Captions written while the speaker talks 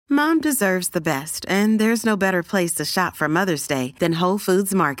Mom deserves the best, and there's no better place to shop for Mother's Day than Whole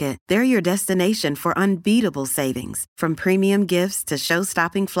Foods Market. They're your destination for unbeatable savings, from premium gifts to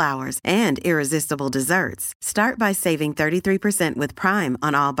show-stopping flowers and irresistible desserts. Start by saving 33% with Prime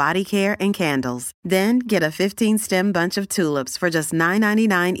on all body care and candles. Then get a 15-stem bunch of tulips for just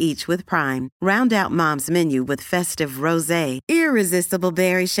 $9.99 each with Prime. Round out Mom's menu with festive rosé, irresistible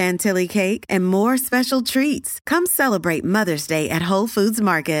berry chantilly cake, and more special treats. Come celebrate Mother's Day at Whole Foods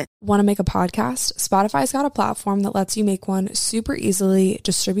Market. Want to make a podcast? Spotify's got a platform that lets you make one super easily,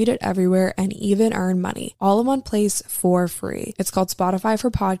 distribute it everywhere, and even earn money, all in one place for free. It's called Spotify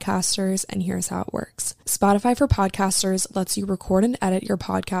for Podcasters, and here's how it works. Spotify for Podcasters lets you record and edit your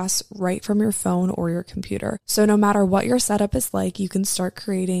podcasts right from your phone or your computer. So no matter what your setup is like, you can start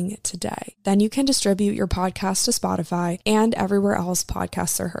creating today. Then you can distribute your podcast to Spotify and everywhere else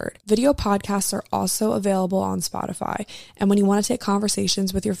podcasts are heard. Video podcasts are also available on Spotify, and when you want to take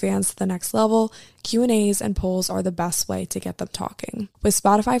conversations with your fans to the next level, Q&As and polls are the best way to get them talking. With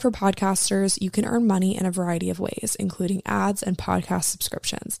Spotify for Podcasters, you can earn money in a variety of ways, including ads and podcast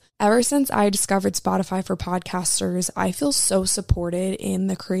subscriptions. Ever since I discovered Spotify for Podcasters, I feel so supported in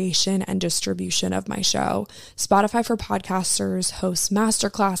the creation and distribution of my show. Spotify for Podcasters hosts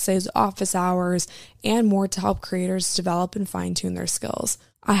masterclasses, office hours, and more to help creators develop and fine-tune their skills.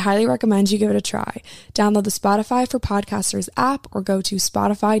 I highly recommend you give it a try. Download the Spotify for Podcasters app or go to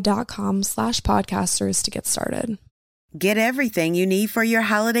spotify.com/podcasters to get started. Get everything you need for your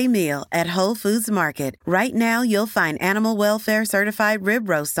holiday meal at Whole Foods Market. Right now, you'll find animal welfare certified rib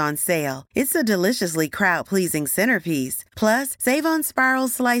roast on sale. It's a deliciously crowd-pleasing centerpiece. Plus, save on spiral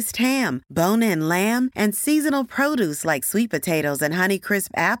sliced ham, bone-in lamb, and seasonal produce like sweet potatoes and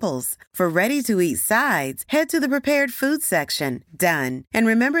Honeycrisp apples. For ready-to-eat sides, head to the prepared food section. Done. And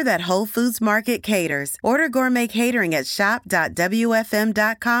remember that Whole Foods Market caters. Order gourmet catering at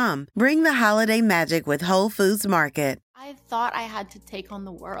shop.wfm.com. Bring the holiday magic with Whole Foods Market. I thought I had to take on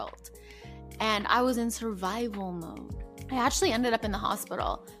the world, and I was in survival mode. I actually ended up in the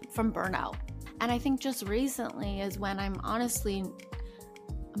hospital from burnout. And I think just recently is when I'm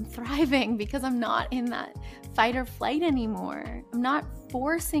thriving because I'm not in that fight or flight anymore. I'm not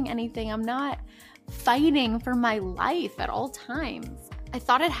forcing anything. I'm not fighting for my life at all times. I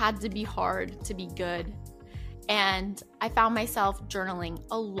thought it had to be hard to be good. And I found myself journaling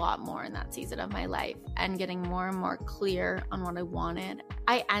a lot more in that season of my life and getting more and more clear on what I wanted.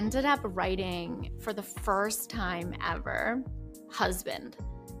 I ended up writing, for the first time ever, husband.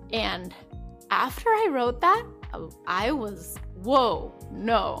 And after I wrote that, I was, whoa,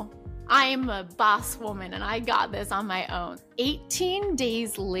 no. I'm a boss woman and I got this on my own. 18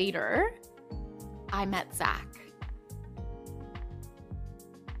 days later, I met Zach.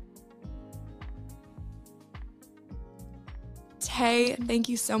 Taye, thank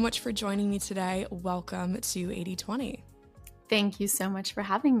you so much for joining me today. Welcome to 80/20. Thank you so much for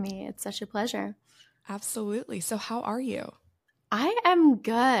having me. It's such a pleasure. Absolutely. So how are you? I am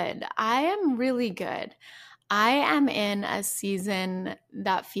good. I am really good. I am in a season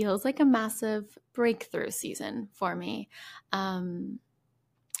that feels like a massive breakthrough season for me.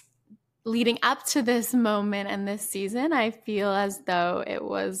 Leading up to this moment and this season, I feel as though it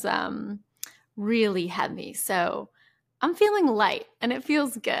was really heavy. So I'm feeling light and it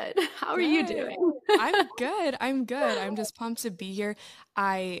feels good. How are you doing? I'm good. I'm just pumped to be here.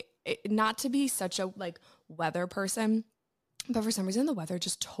 Not to be such a weather person, but for some reason the weather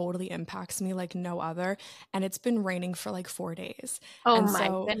just totally impacts me like no other. And it's been raining for 4 days. Oh and my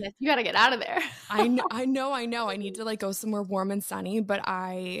goodness. You got to get out of there. I know. I need to go somewhere warm and sunny, but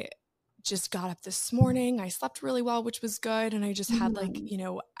I just got up this morning. I slept really well, which was good. And I just had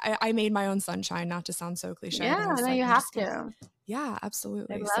I made my own sunshine, not to sound so cliche. Yeah, no, you have to. Yeah,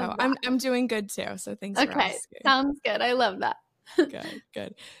 absolutely. So I'm doing good too. So thanks for asking. Sounds good. I love that.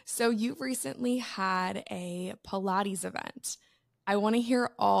 Good. So you recently had a Pilates event. I want to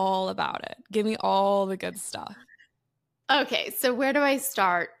hear all about it. Give me all the good stuff. Okay, so where do I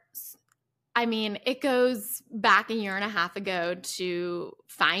start? I mean, it goes back a year and a half ago to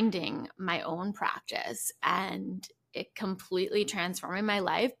finding my own practice, and it completely transformed my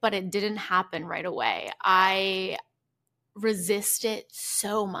life, but it didn't happen right away. I resist it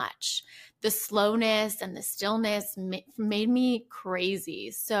so much. The slowness and the stillness made me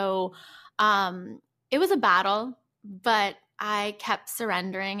crazy. So it was a battle, but I kept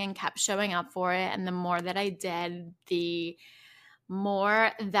surrendering and kept showing up for it. And the more that I did, the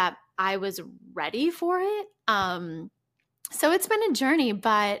more that I was ready for it. So it's been a journey,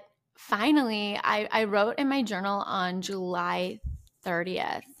 but finally I wrote in my journal on July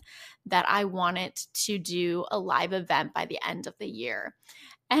 30th that I wanted to do a live event by the end of the year.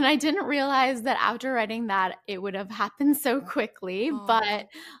 And I didn't realize that after writing that, it would have happened so quickly. Aw. But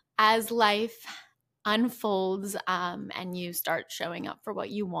as life unfolds and you start showing up for what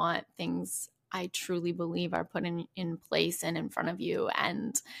you want, things I truly believe are put in place and in front of you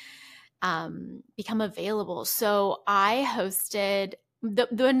and become available. So I hosted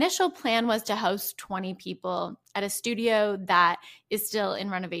the initial plan was to host 20 people at a studio that is still in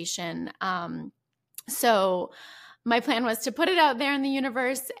renovation. So my plan was to put it out there in the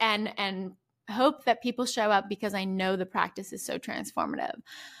universe and hope that people show up because I know the practice is so transformative.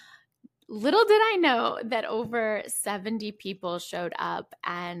 Little did I know that over 70 people showed up,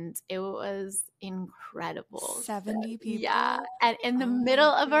 and it was incredible. 70 people? Yeah, and in the middle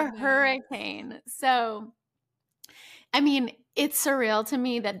of a hurricane. So, I mean, it's surreal to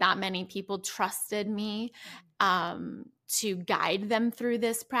me that many people trusted me to guide them through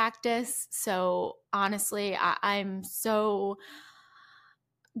this practice. So honestly, I'm so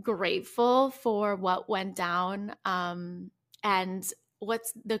grateful for what went down. And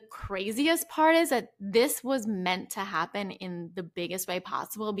what's the craziest part is that this was meant to happen in the biggest way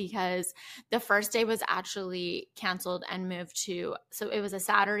possible, because the first day was actually canceled and moved to, so it was a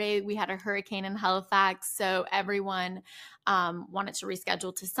Saturday. We had a hurricane in Halifax, so everyone wanted to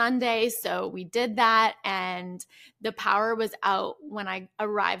reschedule to Sunday. So we did that, and the power was out when I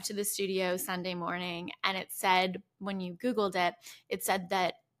arrived to the studio Sunday morning, and it said, when you Googled it, it said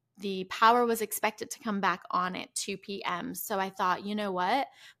that the power was expected to come back on at 2 p.m. So I thought, you know what?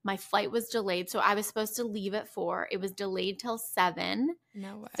 My flight was delayed. So I was supposed to leave at 4. It was delayed till 7.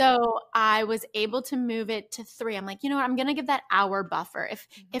 No way. So I was able to move it to 3. I'm like, you know what? I'm going to give that hour buffer.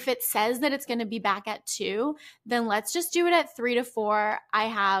 If it says that it's going to be back at 2, then let's just do it at 3 to 4. I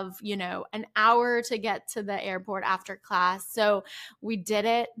have, an hour to get to the airport after class. So we did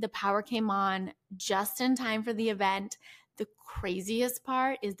it. The power came on just in time for the event. The craziest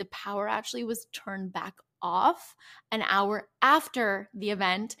part is the power actually was turned back off an hour after the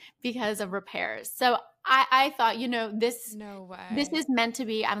event because of repairs. So I thought, this is meant to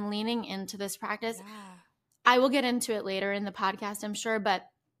be. I'm leaning into this practice. Yeah. I will get into it later in the podcast, I'm sure, but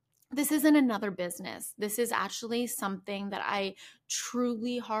this isn't another business. This is actually something that I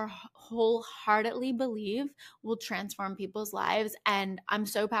truly wholeheartedly believe will transform people's lives. And I'm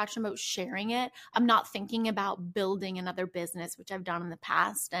so passionate about sharing it. I'm not thinking about building another business, which I've done in the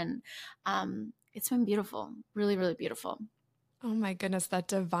past. And it's been beautiful, really, really beautiful. Oh my goodness, that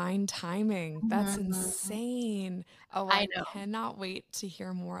divine timing. That's insane. Oh, I know. Cannot wait to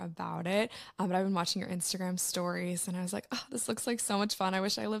hear more about it. But I've been watching your Instagram stories and I was like, oh, this looks like so much fun. I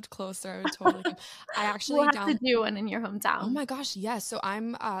wish I lived closer. I would totally come. I actually we'll have to do one in your hometown. Oh my gosh, yes. So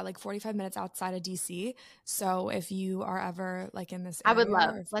I'm like 45 minutes outside of DC. So if you are ever like in this area, I would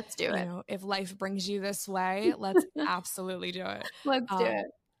love. Let's do it. If life brings you this way, let's absolutely do it. Let's do it.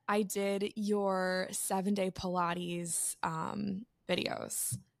 I did your 7-day Pilates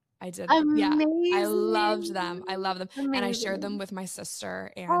videos. I did. Amazing. Yeah, I loved them. Amazing. And I shared them with my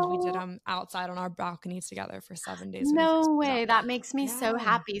sister, and we did them outside on our balcony together for 7 days. No way. That makes me so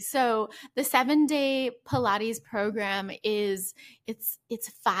happy. So the 7-day Pilates program it's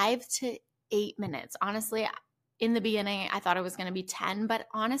 5 to 8 minutes. Honestly, in the beginning, I thought it was going to be 10, but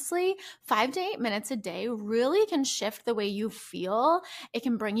honestly, 5 to 8 minutes a day really can shift the way you feel. It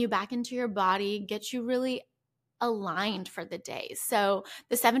can bring you back into your body, get you really aligned for the day. So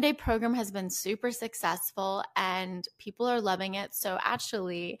the 7-day program has been super successful and people are loving it. So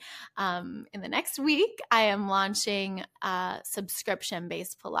actually, in the next week, I am launching a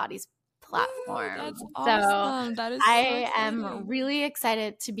subscription-based Pilates platform. That's awesome. That is so I am really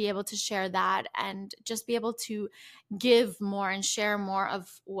excited to be able to share that and just be able to give more and share more of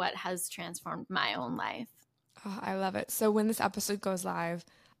what has transformed my own life. Oh, I love it. So when this episode goes live,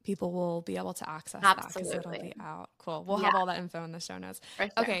 people will be able to access that because it'll be out. Cool. We'll have all that info in the show notes. Sure.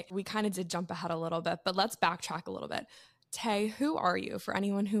 Okay. We kind of did jump ahead a little bit, but let's backtrack a little bit. Taye, who are you for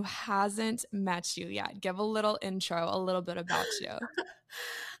anyone who hasn't met you yet? Give a little intro, a little bit about you.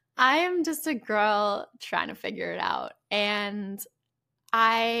 I am just a girl trying to figure it out. And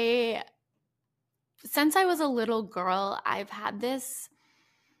since I was a little girl, I've had this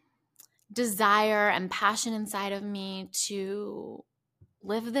desire and passion inside of me to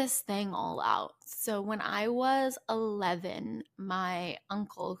live this thing all out. So when I was 11, my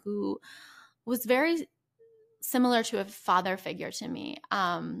uncle, who was very similar to a father figure to me,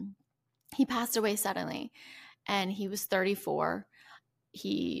 he passed away suddenly, and he was 34.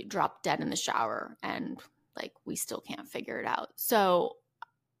 He dropped dead in the shower, and we still can't figure it out. So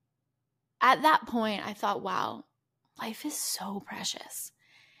at that point, I thought, wow, life is so precious,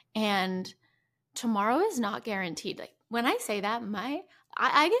 and tomorrow is not guaranteed. When I say that, my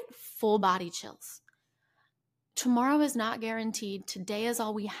I get full body chills. Tomorrow is not guaranteed. Today is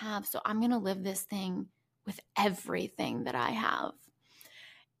all we have. So I'm going to live this thing with everything that I have.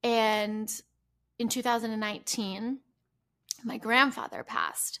 And in 2019, my grandfather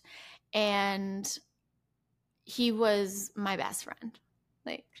passed, and he was my best friend.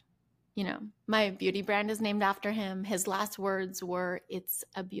 Like, you know, my beauty brand is named after him. His last words were, "It's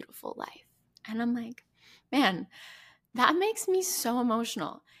a beautiful life." And I'm like, man, that makes me so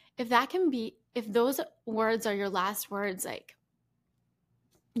emotional. If those words are your last words, like,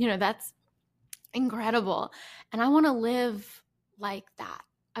 you know, that's incredible. And I want to live like that.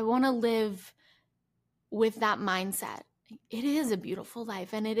 I want to live with that mindset. It is a beautiful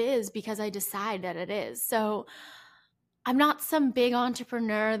life, and it is because I decide that it is. So I'm not some big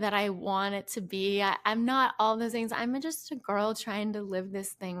entrepreneur that I want it to be. I'm not all those things. I'm just a girl trying to live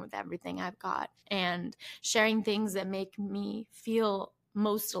this thing with everything I've got and sharing things that make me feel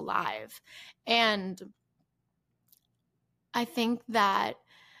most alive. And I think that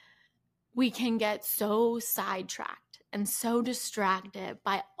we can get so sidetracked and so distracted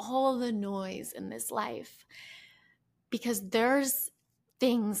by all the noise in this life, because there's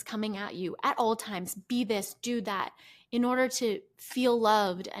things coming at you at all times. Be this, do that. In order to feel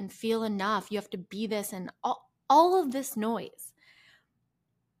loved and feel enough, you have to be this, and all of this noise.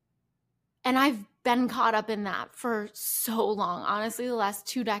 And I've been caught up in that for so long. Honestly, the last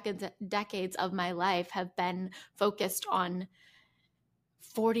 2 decades of my life have been focused on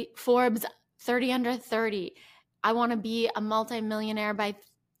Forbes 30 under 30. I want to be a multimillionaire by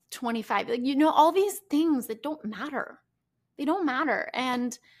 25. Like, you know, all these things that don't matter. They don't matter.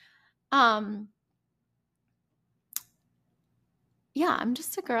 And yeah, I'm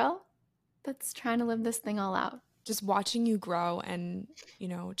just a girl that's trying to live this thing all out. Just watching you grow and, you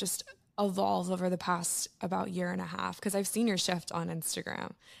know, just evolve over the past about year and a half, because I've seen your shift on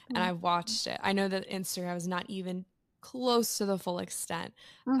Instagram and I've watched it. I know that Instagram is not even close to the full extent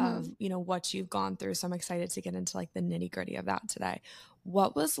of, you know, what you've gone through. So I'm excited to get into like the nitty-gritty of that today.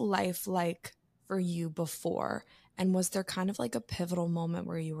 What was life like for you before? And was there kind of like a pivotal moment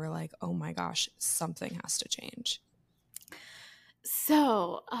where you were like, oh my gosh, something has to change?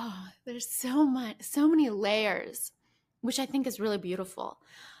 So, there's so many layers, which I think is really beautiful.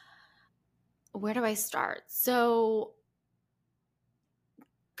 Where do I start? So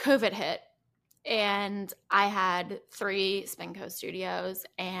COVID hit, and I had 3 Spinco studios,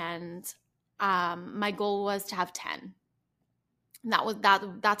 and my goal was to have 10.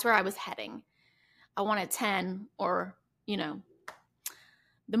 And that's where I was heading. I wanted 10, or, you know,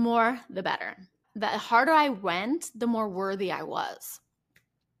 the more, the better. The harder I went, the more worthy I was.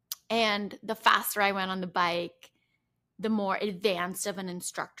 And the faster I went on the bike, the more advanced of an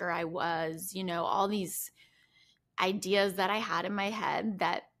instructor I was. You know, all these ideas that I had in my head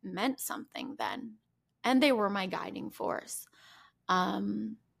that meant something then. And they were my guiding force.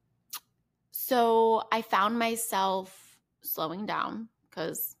 So I found myself slowing down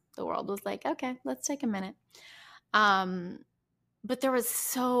because the world was like, okay, let's take a minute. But there was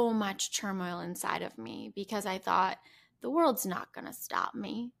so much turmoil inside of me because I thought, the world's not going to stop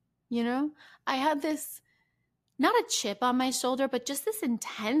me. You know, I had this, not a chip on my shoulder, but just this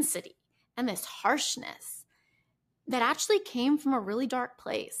intensity and this harshness that actually came from a really dark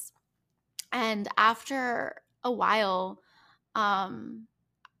place. And after a while,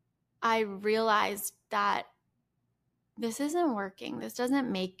 I realized that this isn't working. This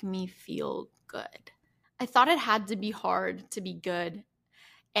doesn't make me feel good. I thought it had to be hard to be good.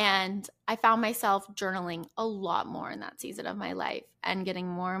 And I found myself journaling a lot more in that season of my life and getting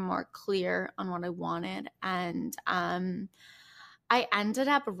more and more clear on what I wanted. And I ended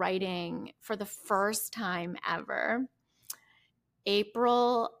up writing for the first time ever,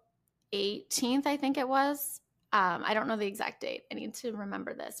 April 18th, I think it was. I don't know the exact date. I need to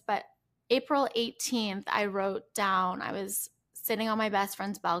remember this. But April 18th, I wrote down, I was sitting on my best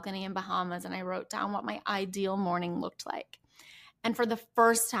friend's balcony in Bahamas, and I wrote down what my ideal morning looked like. And for the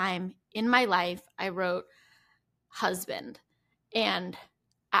first time in my life, I wrote husband. And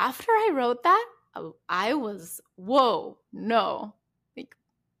after I wrote that, I was, whoa, no. Like,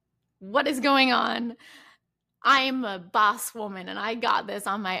 what is going on? I'm a boss woman and I got this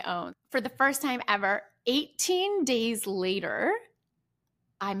on my own. For the first time ever, 18 days later,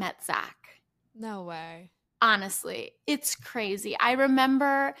 I met Zach. No way. Honestly, it's crazy. I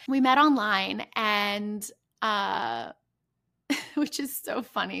remember we met online, and which is so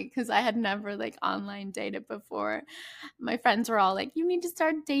funny because I had never like online dated before. My friends were all like, you need to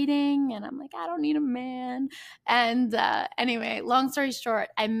start dating. And I'm like, I don't need a man. And anyway, long story short,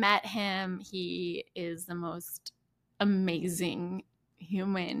 I met him. He is the most amazing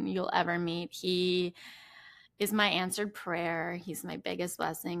human you'll ever meet. He is my answered prayer. He's my biggest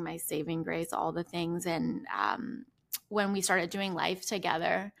blessing, my saving grace, all the things. And when we started doing life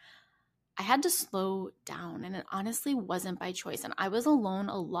together, I had to slow down, and it honestly wasn't by choice. And I was alone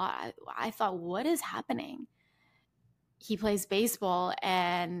a lot. I thought, what is happening? He plays baseball,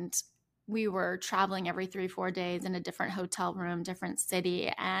 and we were traveling every 3-4 days in a different hotel room, different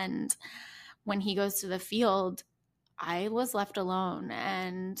city. And when he goes to the field, I was left alone,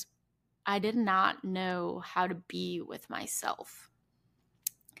 and I did not know how to be with myself.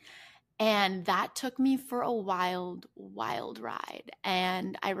 And that took me for a wild, wild ride.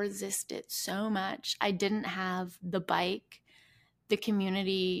 And I resisted so much. I didn't have the bike, the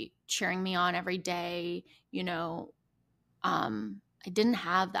community cheering me on every day. I didn't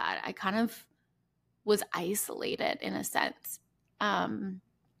have that. I kind of was isolated in a sense. And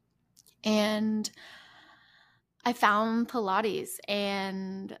I found Pilates,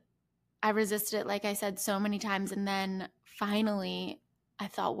 and I resisted it, like I said, so many times. And then finally I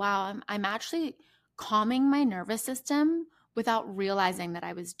thought, wow, I'm actually calming my nervous system without realizing that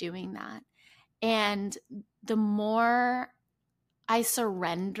I was doing that. And the more I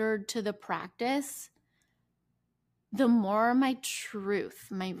surrendered to the practice, the more my truth,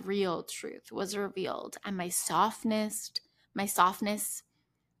 my real truth was revealed. And my softness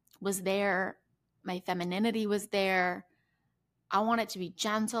was there. My femininity was there. I wanted to be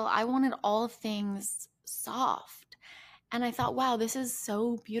gentle. I wanted all things soft. And I thought, wow, this is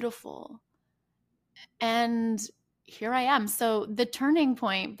so beautiful. And here I am. So the turning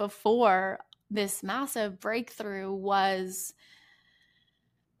point before this massive breakthrough was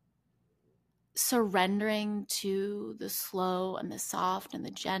surrendering to the slow and the soft and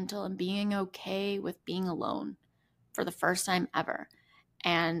the gentle, and being okay with being alone for the first time ever.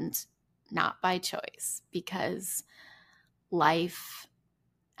 And not by choice, because life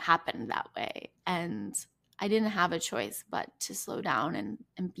happened that way. And I didn't have a choice but to slow down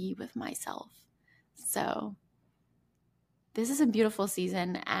and be with myself. So this is a beautiful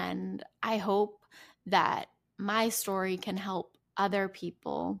season, and I hope that my story can help other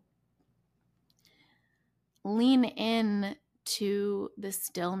people lean in to the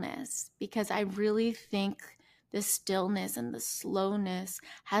stillness, because I really think the stillness and the slowness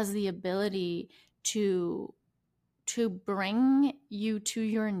has the ability to bring you to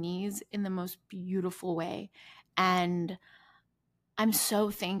your knees in the most beautiful way. And I'm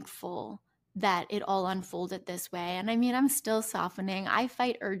so thankful that it all unfolded this way. And I mean, I'm still softening. I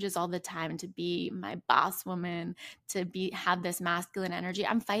fight urges all the time to be my boss woman, to have this masculine energy.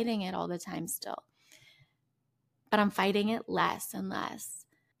 I'm fighting it all the time still. But I'm fighting it less and less.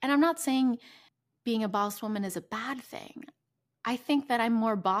 And I'm not saying being a boss woman is a bad thing. I think that I'm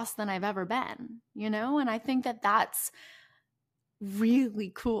more boss than I've ever been, and I think that that's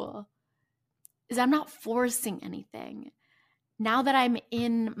really cool, is I'm not forcing anything. Now that I'm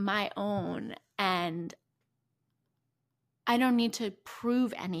in my own and I don't need to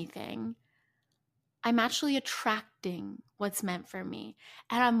prove anything, I'm actually attracting what's meant for me.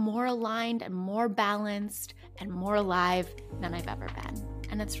 And I'm more aligned and more balanced and more alive than I've ever been.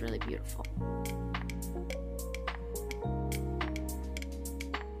 And it's really beautiful.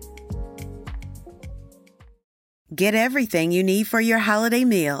 Get everything you need for your holiday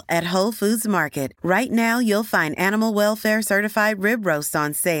meal at Whole Foods Market. Right now, you'll find Animal Welfare Certified Rib Roast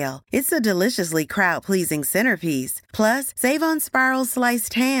on sale. It's a deliciously crowd-pleasing centerpiece. Plus, save on spiral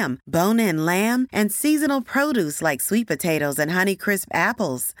sliced ham, bone-in lamb, and seasonal produce like sweet potatoes and Honeycrisp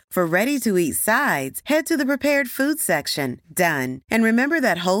apples. For ready-to-eat sides, head to the prepared food section. Done. And remember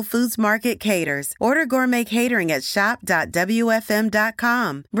that Whole Foods Market caters. Order gourmet catering at shop.wfm.com.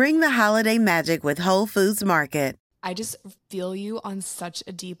 Bring the holiday magic with Whole Foods Market. I just feel you on such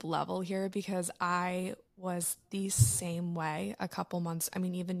a deep level here, because I was the same way a couple months. I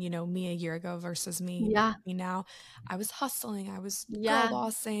mean, even, me a year ago versus me now. I was hustling. I was girl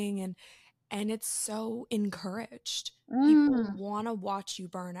bossing, and it's so encouraged. People want to watch you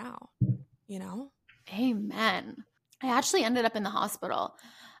burn out, Amen. I actually ended up in the hospital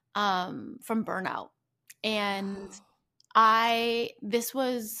from burnout. And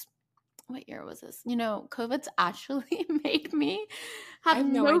what year was this? COVID's actually made me have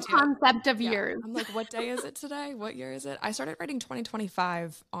no concept of years. I'm like, what day is it today? What year is it? I started writing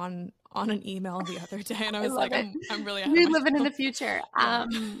 2025 on an email the other day, and I was like, I'm really You're living in the future.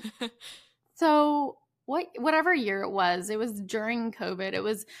 So whatever year it was during COVID. It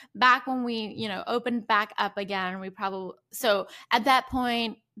was back when we, opened back up again. So at that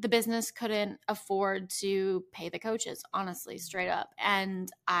point, the business couldn't afford to pay the coaches, honestly, straight up.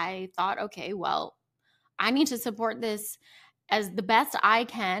 And I thought, okay, well, I need to support this as the best I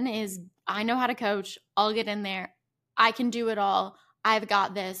can is I know how to coach. I'll get in there. I can do it all. I've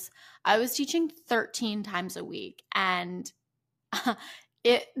got this. I was teaching 13 times a week, and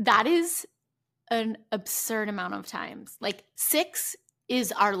that is an absurd amount of times. Like 6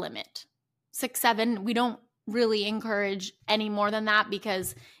 is our limit. 6, 7, we don't really encourage any more than that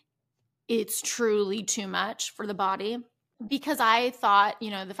because it's truly too much for the body. Because I thought,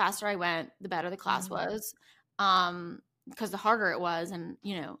 the faster I went, the better the class was, because the harder it was. And,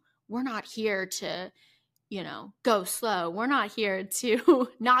 we're not here to, go slow. We're not here to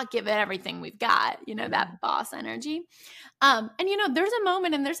not give it everything we've got, that boss energy. And, there's a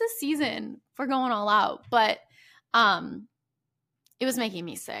moment and there's a season for going all out, but it was making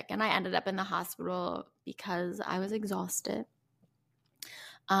me sick. And I ended up in the hospital because I was exhausted.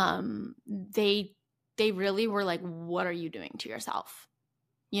 They really were like, what are you doing to yourself?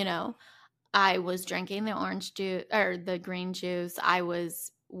 I was drinking the orange juice or the green juice. I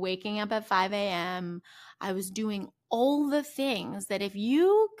was waking up at 5 a.m. I was doing all the things that if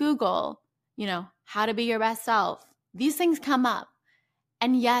you Google, how to be your best self, these things come up.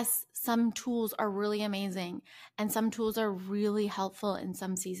 And yes, some tools are really amazing and some tools are really helpful in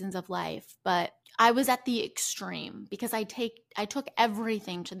some seasons of life. But I was at the extreme because I took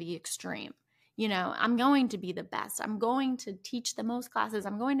everything to the extreme. I'm going to be the best. I'm going to teach the most classes.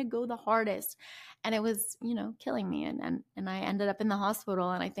 I'm going to go the hardest. And it was, killing me. And I ended up in the hospital.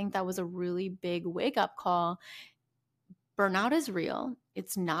 And I think that was a really big wake-up call. Burnout is real.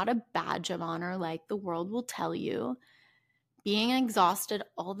 It's not a badge of honor like the world will tell you. Being exhausted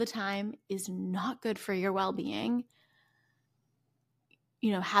all the time is not good for your well-being.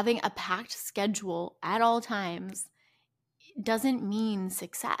 Having a packed schedule at all times doesn't mean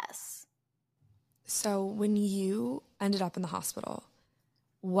success. So when you ended up in the hospital,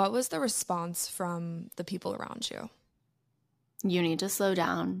 what was the response from the people around you? You need to slow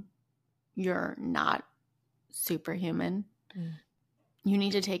down. You're not superhuman. You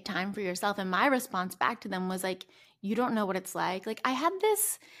need to take time for yourself. And my response back to them was like, you don't know what it's like. Like I had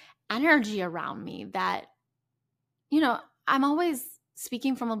this energy around me that, I'm always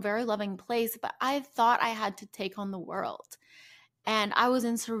speaking from a very loving place, but I thought I had to take on the world. And I was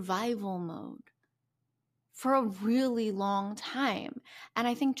in survival mode for a really long time. And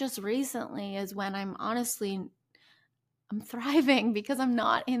I think just recently is when I'm thriving because I'm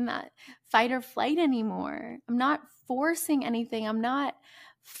not in that fight or flight anymore. I'm not forcing anything. I'm not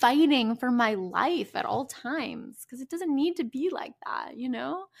fighting for my life at all times because it doesn't need to be like that,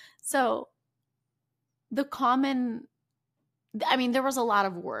 So there was a lot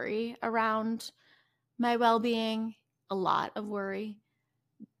of worry around my well-being, a lot of worry,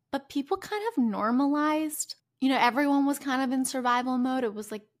 but people kind of normalized, everyone was kind of in survival mode. It was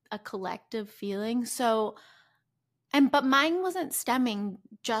like a collective feeling. So, but mine wasn't stemming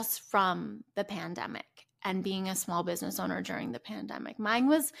just from the pandemic and being a small business owner during the pandemic. Mine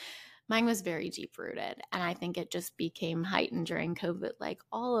was very deep rooted. And I think it just became heightened during COVID. Like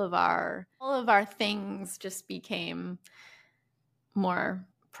all of our things just became more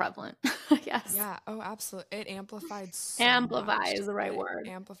prevalent, I guess. Yeah. Oh, absolutely. It amplified so Amplify much. is the right word.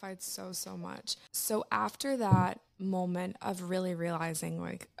 Amplified so much. So after that moment of really realizing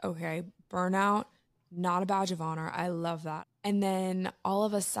like, okay, burnout, not a badge of honor. I love that. And then all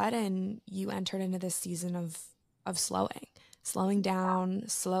of a sudden you entered into this season of slowing down,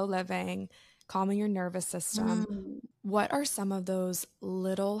 slow living, calming your nervous system. What are some of those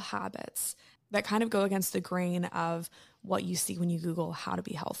little habits that kind of go against the grain of what you see when you Google how to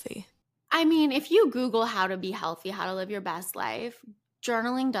be healthy? I mean, if you Google how to be healthy, how to live your best life,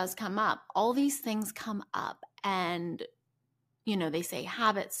 journaling does come up. All these things come up and, they say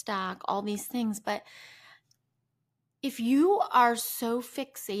habit stack, all these things. But if you are so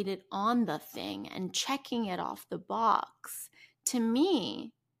fixated on the thing and checking it off the box, to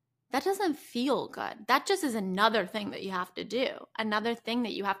me, that doesn't feel good. That just is another thing that you have to do, another thing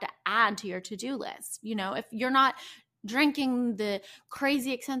that you have to add to your to-do list. If you're not drinking the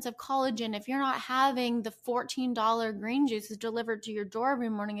crazy expensive collagen, if you're not having the $14 green juices delivered to your door every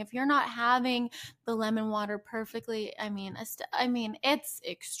morning, if you're not having the lemon water perfectly, it's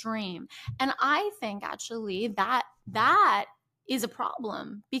extreme. And I think actually that is a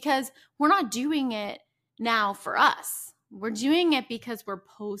problem because we're not doing it now for us. We're doing it because we're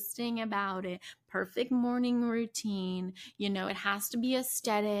posting about it. Perfect morning routine. It has to be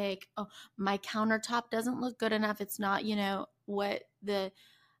aesthetic. Oh, my countertop doesn't look good enough. It's not, what the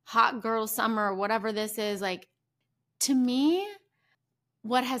hot girl summer or whatever this is. Like, to me,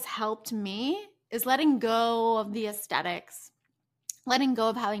 what has helped me is letting go of the aesthetics letting go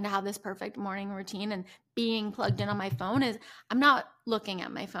of having to have this perfect morning routine and being plugged in on my phone is I'm not looking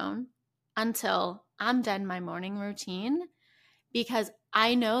at my phone until I'm done my morning routine, because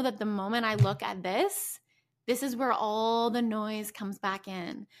I know that the moment I look at this is where all the noise comes back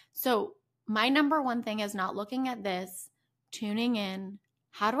in. So my number one thing is not looking at this, tuning in.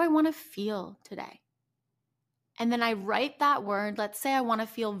 How do I want to feel today? And then I write that word. Let's say I want to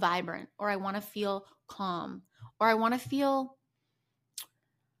feel vibrant, or I want to feel calm, or I want to feel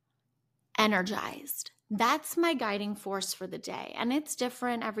energized. That's my guiding force for the day. And it's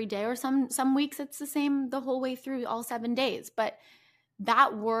different every day, or some weeks it's the same the whole way through all 7 days. But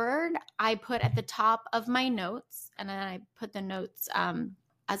that word I put at the top of my notes, and then I put the notes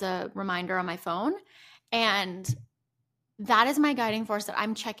as a reminder on my phone. And that is my guiding force that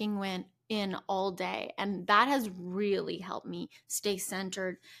I'm checking in all day. And that has really helped me stay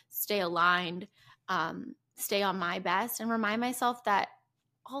centered, stay aligned, stay on my best, and remind myself that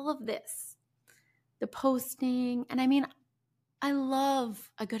all of this, the posting, and I mean, I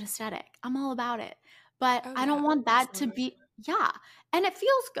love a good aesthetic. I'm all about it. But I don't want that to be, and it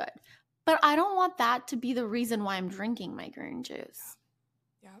feels good. But I don't want that to be the reason why I'm drinking my green juice.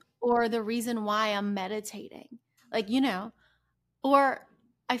 Yeah. Or the reason why I'm meditating. Like, or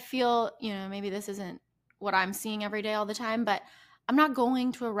I feel, maybe this isn't what I'm seeing every day all the time, but I'm not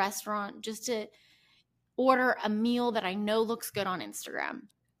going to a restaurant just to order a meal that I know looks good on Instagram.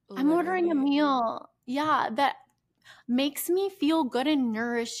 I'm ordering a meal, that makes me feel good and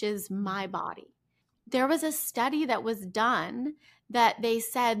nourishes my body. There was a study that was done that they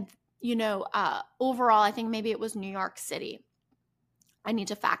said, overall, I think maybe it was New York City. I need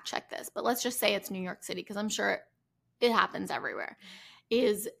to fact check this, but let's just say it's New York City because I'm sure it happens everywhere.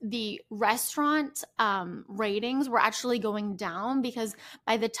 Is the restaurant ratings were actually going down because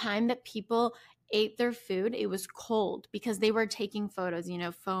by the time that people ate their food, it was cold because they were taking photos,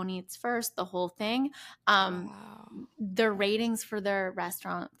 phone eats first, the whole thing. Their ratings for their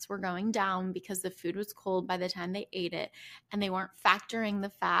restaurants were going down because the food was cold by the time they ate it. And they weren't factoring the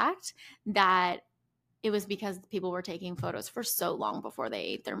fact that it was because people were taking photos for so long before they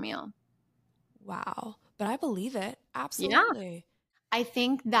ate their meal. Wow. But I believe it. Absolutely. Yeah. I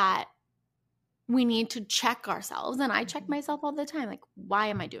think that we need to check ourselves, and I check myself all the time. Like, why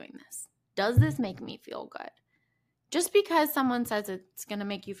am I doing this? Does this make me feel good? Just because someone says it's going to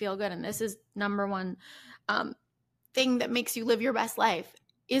make you feel good, and this is number one thing that makes you live your best life,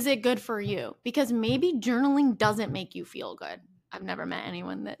 is it good for you? Because maybe journaling doesn't make you feel good. I've never met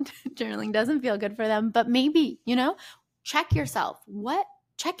anyone that journaling doesn't feel good for them, but maybe, check yourself.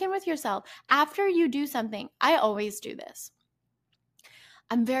 Check in with yourself. After you do something, I always do this.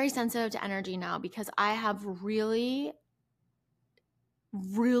 I'm very sensitive to energy now because I have really,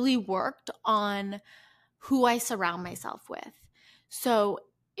 really worked on who I surround myself with. So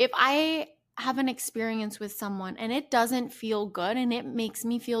if I have an experience with someone and it doesn't feel good and it makes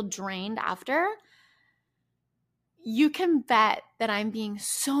me feel drained after, you can bet that I'm being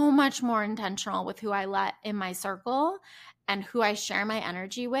so much more intentional with who I let in my circle and who I share my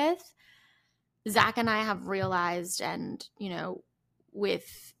energy with. Zach and I have realized, and,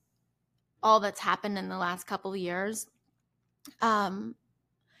 with all that's happened in the last couple of years,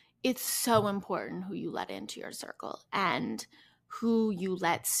 it's so important who you let into your circle and who you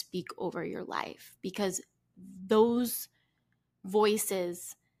let speak over your life, because those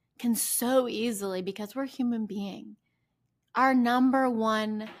voices can so easily, because we're human beings, our number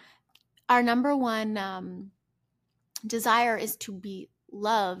one desire is to be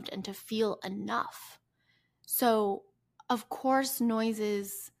loved and to feel enough. So of course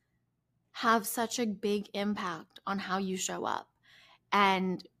noises have such a big impact on how you show up.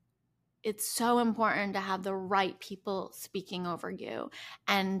 And it's so important to have the right people speaking over you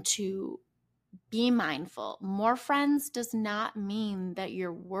and to be mindful. More friends does not mean that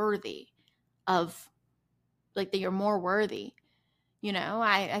you're worthy of, like, that you're more worthy.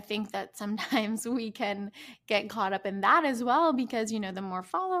 I think that sometimes we can get caught up in that as well because, the more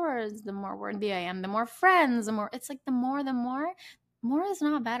followers, the more worthy I am, the more friends, the more, it's like the more is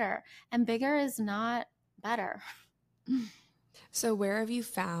not better, and bigger is not better. So where have you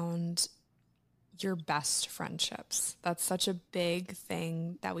found your best friendships? That's such a big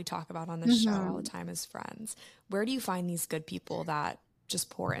thing that we talk about on the show all the time as friends. Where do you find these good people that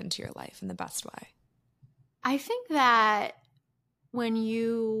just pour into your life in the best way? I think that when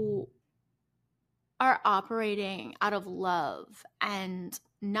you are operating out of love and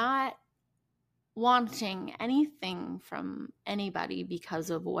not wanting anything from anybody because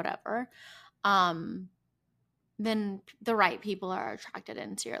of whatever, then the right people are attracted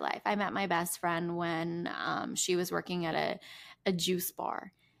into your life. I met my best friend when she was working at a juice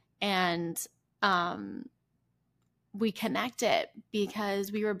bar, and we connected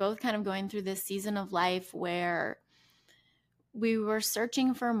because we were both kind of going through this season of life where we were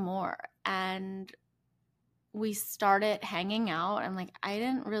searching for more, and we started hanging out. And like, I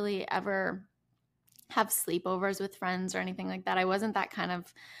didn't really ever have sleepovers with friends or anything like that. I wasn't that kind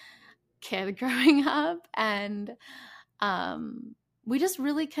of kid growing up, and we just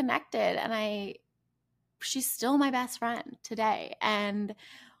really connected, and she's still my best friend today, and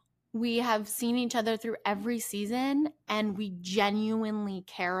we have seen each other through every season, and we genuinely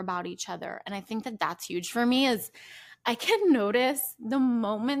care about each other. And I think that that's huge for me. Is I can notice the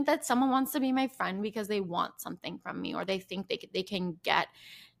moment that someone wants to be my friend because they want something from me, or they think they can get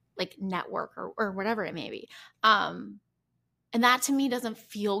like network or whatever it may be. And that to me doesn't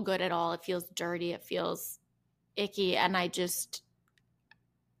feel good at all. It feels dirty. It feels icky. And I don't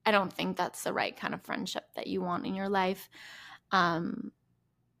think that's the right kind of friendship that you want in your life.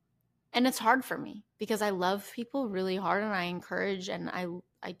 And it's hard for me because I love people really hard, and I encourage and I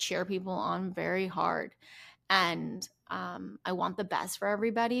cheer people on very hard. And I want the best for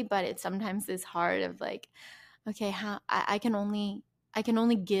everybody, but it sometimes is hard of like, okay, how I can only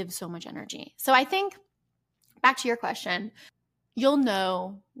give so much energy. So I think, back to your question, you'll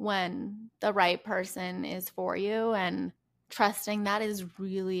know when the right person is for you, and trusting that is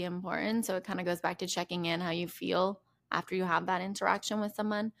really important. So it kind of goes back to checking in how you feel after you have that interaction with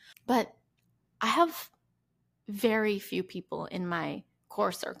someone. But I have very few people in my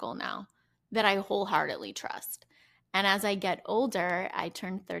core circle now that I wholeheartedly trust. And as I get older, I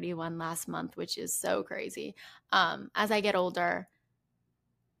turned 31 last month, which is so crazy. As I get older,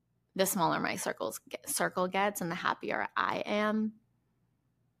 the smaller my circle gets and the happier I am.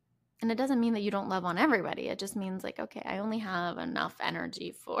 And it doesn't mean that you don't love on everybody. It just means like, okay, I only have enough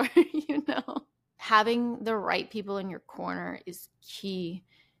energy for, having the right people in your corner is key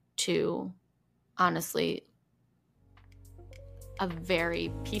to, honestly, a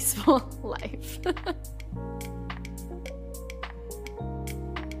very peaceful life.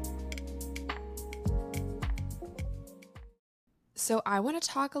 So I want to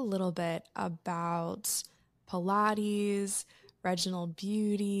talk a little bit about Pilates, Reginald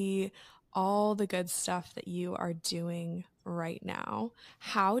Beauty, all the good stuff that you are doing right now.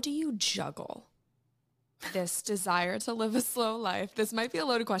 How do you juggle this desire to live a slow life? This might be a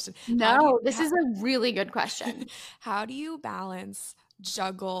loaded question. No, this is a really good question. How do you balance,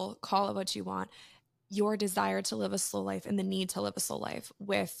 juggle, call it what you want, your desire to live a slow life and the need to live a slow life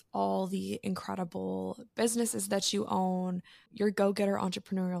with all the incredible businesses that you own, your go-getter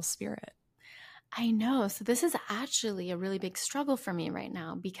entrepreneurial spirit? I know. So this is actually a really big struggle for me right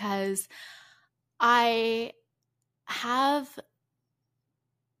now, because my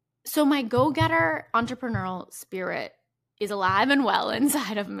go-getter entrepreneurial spirit is alive and well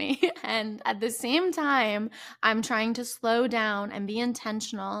inside of me. And at the same time, I'm trying to slow down and be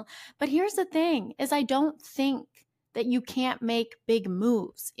intentional. But here's the thing, is I don't think that you can't make big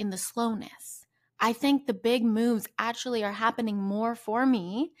moves in the slowness. I think the big moves actually are happening more for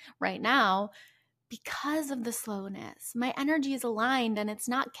me right now because of the slowness. My energy is aligned and it's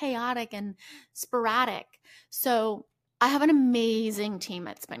not chaotic and sporadic. So I have an amazing team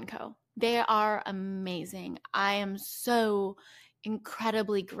at SpinCo. They are amazing. I am so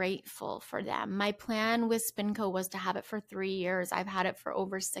incredibly grateful for them. My plan with SpinCo was to have it for 3 years. I've had it for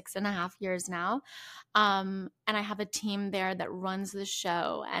over 6.5 years now. And I have a team there that runs the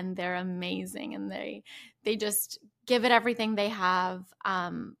show, and they're amazing, and they just give it everything they have.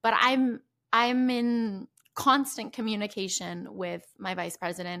 But I'm in constant communication with my vice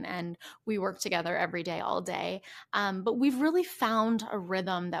president, and we work together every day, all day. But we've really found a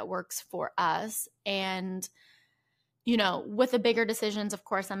rhythm that works for us. And, with the bigger decisions, of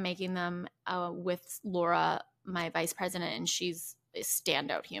course, I'm making them with Laura, my vice president, and she's a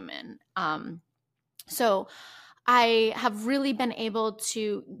standout human. So I have really been able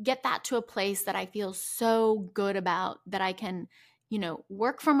to get that to a place that I feel so good about, that I can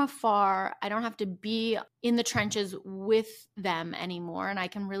work from afar. I don't have to be in the trenches with them anymore. And I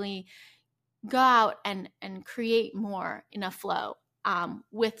can really go out and create more in a flow,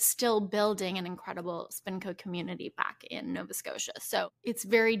 with still building an incredible SpinCo community back in Nova Scotia. So it's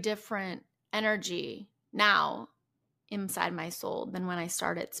very different energy now inside my soul than when I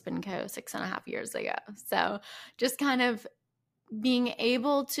started SpinCo 6.5 years ago. So just kind of being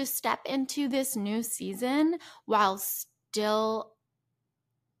able to step into this new season while still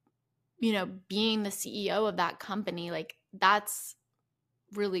being the CEO of that company, like that's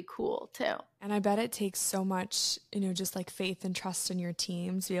really cool too. And I bet it takes so much, just like faith and trust in your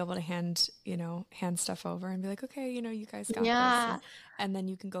team to be able to hand stuff over and be like, okay, you guys got Yeah. this. And then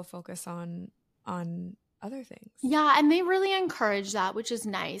you can go focus on other things. Yeah. And they really encourage that, which is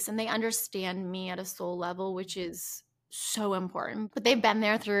nice. And they understand me at a soul level, which is so important. But they've been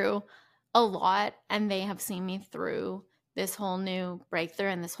there through a lot, and they have seen me through this whole new breakthrough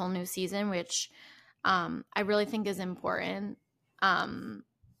and this whole new season, which I really think is important. I'm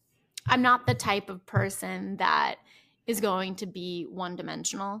not the type of person that is going to be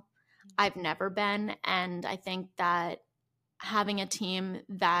one-dimensional. I've never been. And I think that having a team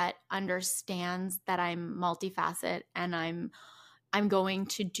that understands that I'm multifaceted and I'm going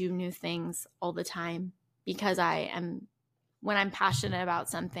to do new things all the time, because when I'm passionate about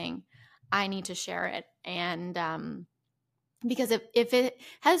something, I need to share it. And because if it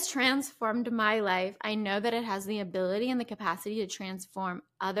has transformed my life, I know that it has the ability and the capacity to transform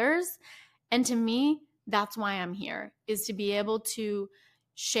others. And to me, that's why I'm here, is to be able to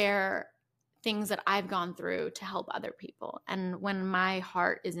share things that I've gone through to help other people. And when my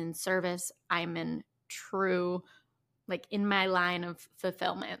heart is in service, I'm in true, like in my line of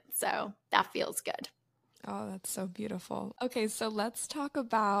fulfillment. So that feels good. Oh, that's so beautiful. Okay, so let's talk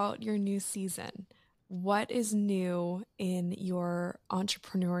about your new season. What is new in your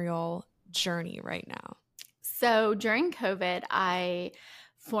entrepreneurial journey right now? So during COVID, I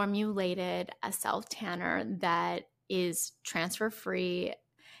formulated a self-tanner that is transfer-free.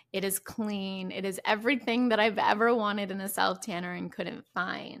 It is clean. It is everything that I've ever wanted in a self-tanner and couldn't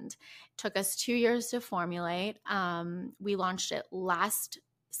find. It took us 2 years to formulate. We launched it last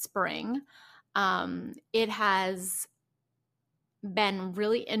spring. It has been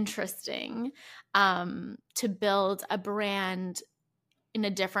really interesting to build a brand in a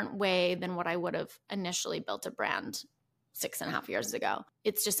different way than what I would have initially built a brand 6.5 years ago.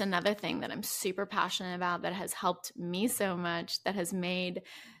 It's just another thing that I'm super passionate about, that has helped me so much, that has made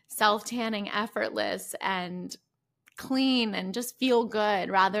self-tanning effortless and clean and just feel good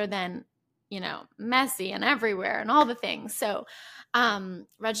rather than, messy and everywhere and all the things. So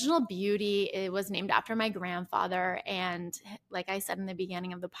Reginald Beauty, it was named after my grandfather. And like I said in the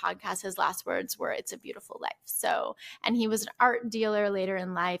beginning of the podcast, his last words were, "It's a beautiful life." So, and he was an art dealer later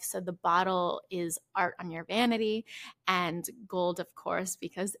in life. So the bottle is art on your vanity, and gold, of course,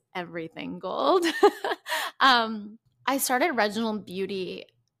 because everything gold. I started Reginald Beauty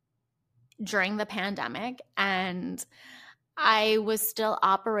during the pandemic, and I was still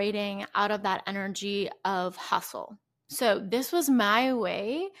operating out of that energy of hustle. So this was my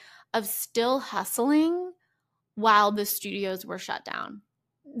way of still hustling while the studios were shut down.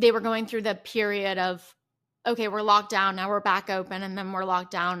 They were going through the period of, okay, we're locked down, now we're back open, and then we're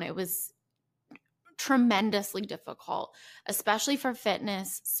locked down. It was tremendously difficult, especially for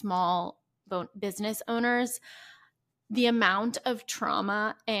fitness, small business owners. The amount of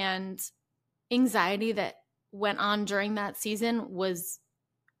trauma and anxiety that went on during that season was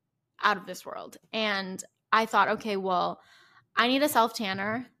out of this world. And I thought, okay, well, I need a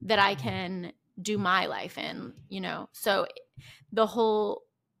self-tanner that I can do my life in, So the whole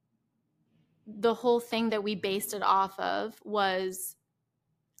thing that we based it off of was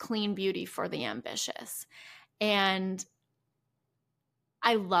clean beauty for the ambitious. And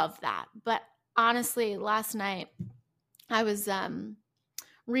I love that. But honestly, last night I was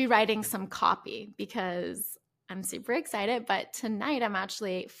rewriting some copy because I'm super excited, but tonight I'm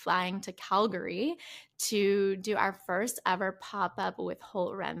actually flying to Calgary to do our first ever pop-up with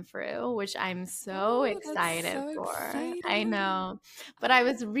Holt Renfrew, which I'm so excited for. Exciting. I know. But I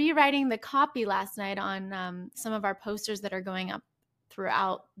was rewriting the copy last night on some of our posters that are going up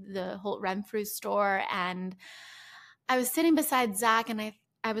throughout the Holt Renfrew store. And I was sitting beside Zach and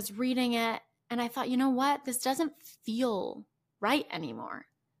I was reading it, and I thought, you know what? This doesn't feel right anymore.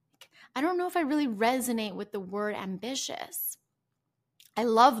 I don't know if I really resonate with the word ambitious. I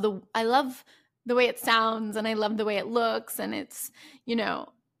love the way it sounds, and I love the way it looks, and it's,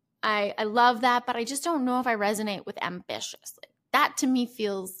 I love that, but I just don't know if I resonate with ambitious. Like, that to me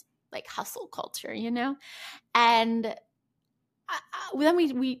feels like hustle culture, And then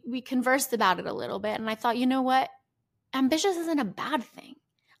we conversed about it a little bit, and I thought, you know what? Ambitious isn't a bad thing.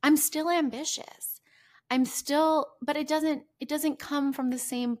 I'm still ambitious. But it doesn't come from the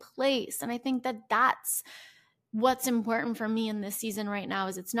same place. And I think that that's what's important for me in this season right now,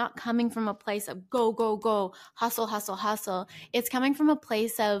 is it's not coming from a place of go, go, go, hustle, hustle, hustle. It's coming from a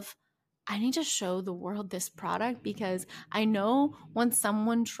place of, I need to show the world this product, because I know once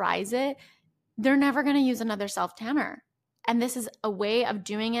someone tries it, they're never going to use another self-tanner. And this is a way of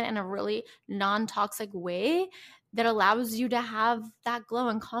doing it in a really non-toxic way that allows you to have that glow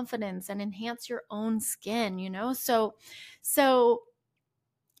and confidence and enhance your own skin, you know? So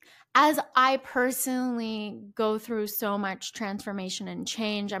as I personally go through so much transformation and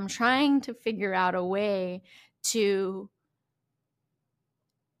change, I'm trying to figure out a way to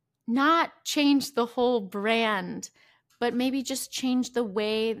not change the whole brand, but maybe just change the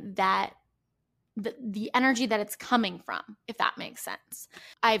way that the energy that it's coming from, if that makes sense.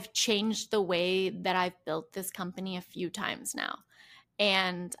 I've changed the way that I've built this company a few times now.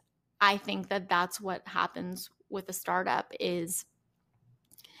 And I think that that's what happens with a startup is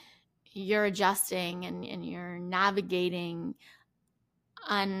you're adjusting and you're navigating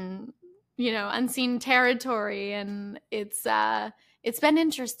unseen territory. And it's been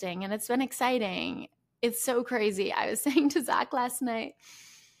interesting and it's been exciting. It's so crazy. I was saying to Zach last night,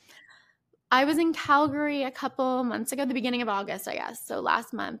 I was in Calgary a couple months ago, the beginning of August, I guess. So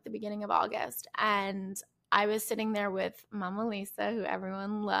last month, the beginning of August. And I was sitting there with Mama Lisa, who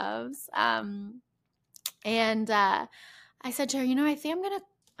everyone loves. And I said to her, I think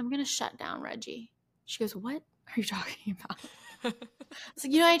I'm gonna shut down Reggie. She goes, "What are you talking about?" So,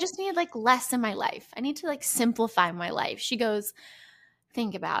 I just need like less in my life. I need to like simplify my life. She goes,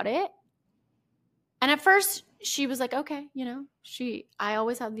 "Think about it." And at first she was like, okay, I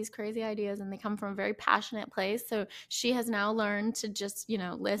always have these crazy ideas and they come from a very passionate place. So she has now learned to just,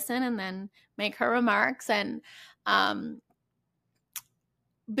 listen and then make her remarks. And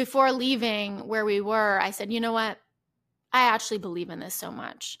before leaving where we were, I said, you know what? I actually believe in this so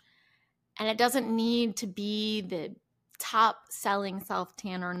much. And it doesn't need to be the top selling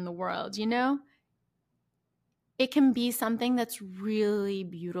self-tanner in the world, It can be something that's really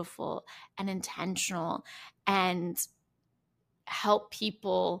beautiful and intentional and help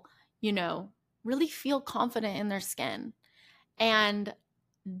people, really feel confident in their skin. And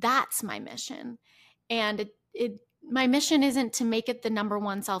that's my mission. And my mission isn't to make it the number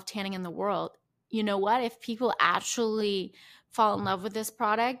one self-tanning in the world. You know what? If people actually fall in love with this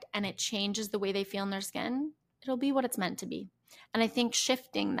product and it changes the way they feel in their skin, it'll be what it's meant to be. And I think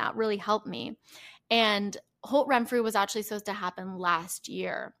shifting that really helped me. And Holt Renfrew was actually supposed to happen last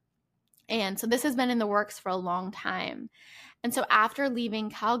year. And so this has been in the works for a long time. And so after leaving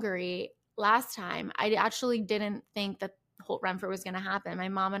Calgary last time, I actually didn't think that Holt Renfrew was going to happen. My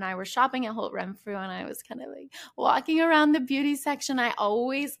mom and I were shopping at Holt Renfrew and I was kind of like walking around the beauty section.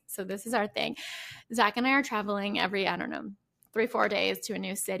 So this is our thing. Zach and I are traveling every, 3-4 days to a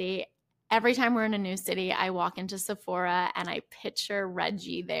new city. Every time we're in a new city, I walk into Sephora and I picture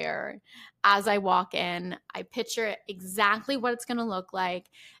Reggie there. As I walk in, I picture exactly what it's going to look like.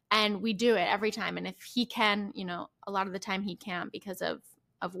 And we do it every time. And if he can, a lot of the time he can't because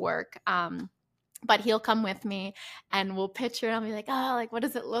of work. But he'll come with me and we'll picture it. I'll be like, oh, like, what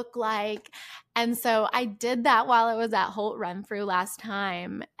does it look like? And so I did that while I was at Holt Renfrew last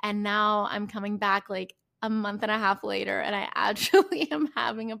time. And now I'm coming back like a month and a half later and I actually am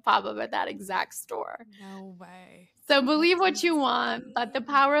having a pop-up at that exact store. No way. So believe what you want, but the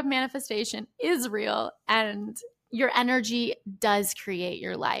power of manifestation is real and your energy does create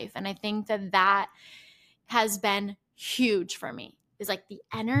your life. And I think that has been huge for me. Is like the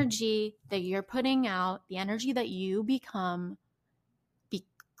energy that you're putting out, the energy that you become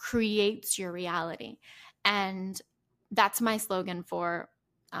creates your reality. And that's my slogan for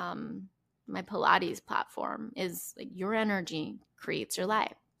my Pilates platform is like your energy creates your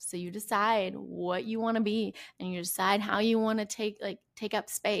life. So you decide what you want to be and you decide how you want to take up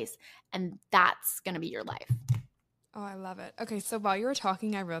space. And that's going to be your life. Oh, I love it. Okay. So while you were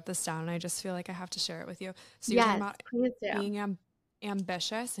talking, I wrote this down and I just feel like I have to share it with you. So you're talking about being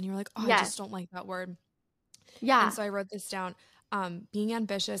ambitious and you were like, oh, yes. I just don't like that word. Yeah. And so I wrote this down. Being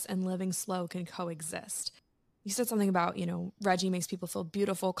ambitious and living slow can coexist. You said something about, Reggie makes people feel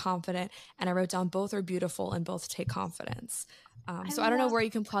beautiful, confident. And I wrote down both are beautiful and both take confidence. So I don't know where you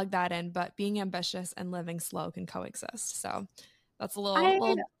can plug that in, but being ambitious and living slow can coexist. So that's a little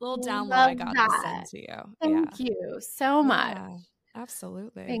download I got to send to you. Thank you so much. Yeah,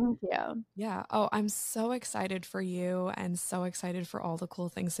 absolutely. Thank you. Yeah. Oh, I'm so excited for you and so excited for all the cool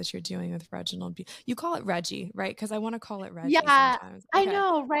things that you're doing with Reginald. You call it Reggie, right? Because I want to call it Reggie sometimes. Okay. I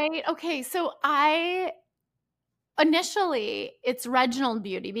know, right? Okay. So initially it's Reginald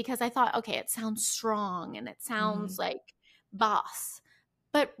Beauty because I thought, okay, it sounds strong and it sounds like boss.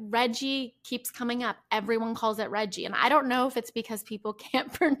 But Reggie keeps coming up. Everyone calls it Reggie. And I don't know if it's because people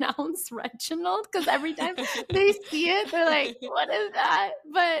can't pronounce Reginald because every time they see it, they're like, what is that?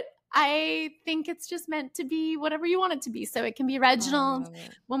 But I think it's just meant to be whatever you want it to be. So it can be Reginald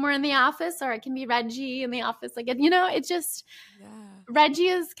when we're in the office or it can be Reggie in the office. Like, it just Reggie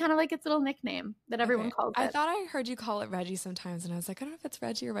is kind of like its little nickname that everyone Okay. calls I it. thought I heard you call it Reggie sometimes, and I was like, I don't know if it's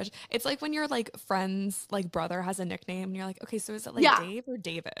Reggie or Reggie. It's like when your like friend's like brother has a nickname, and you're like, okay, so is it like Yeah. Dave or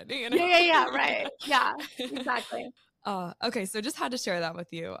David? You know? Yeah, right. Yeah, exactly. Okay, so just had to share that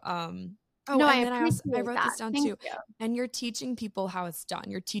with you. No, I And then I appreciate wrote that. this down Thank too. you. And you're teaching people how it's done.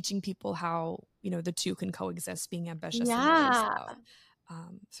 You're teaching people how, the two can coexist, being ambitious and loving Yeah. yourself,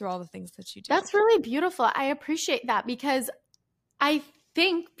 through all the things that you do. That's really beautiful. I appreciate that because I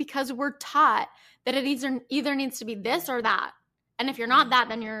think because we're taught that it either needs to be this or that. And if you're not that,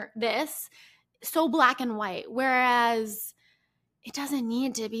 then you're this. So black and white. Whereas it doesn't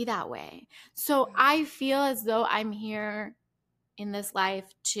need to be that way. So I feel as though I'm here in this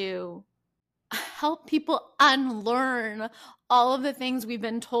life to help people unlearn all of the things we've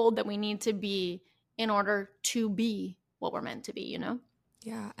been told that we need to be in order to be what we're meant to be,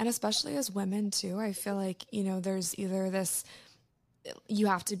 Yeah. And especially as women too, I feel like, there's either this, you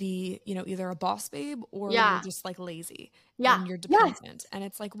have to be, either a boss babe or you're just like lazy and you're dependent. Yes. And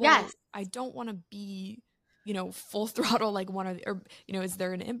it's like, well, Yes. I don't want to be, full throttle, like one of the, or, is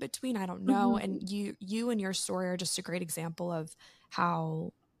there an in between? I don't know. Mm-hmm. And you and your story are just a great example of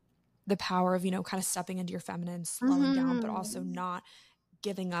how the power of, kind of stepping into your feminine, slowing down, but also not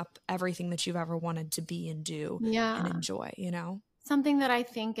giving up everything that you've ever wanted to be and do and enjoy, Something that I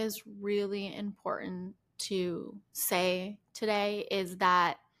think is really important to say today is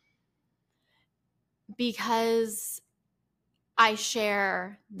that because I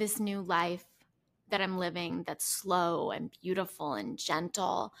share this new life that I'm living that's slow and beautiful and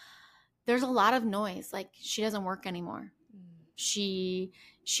gentle, there's a lot of noise. Like, she doesn't work anymore. She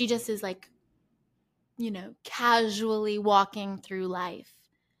just is like, casually walking through life.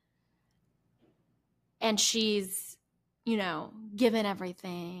 And she's, given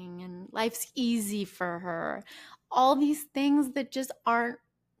everything and life's easy for her. All these things that just aren't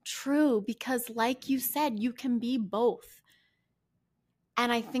true because, like you said, you can be both.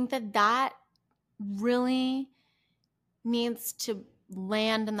 And I think that really needs to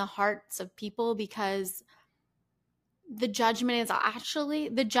land in the hearts of people, because the judgment is actually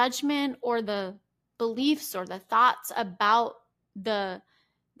the judgment or the beliefs or the thoughts about that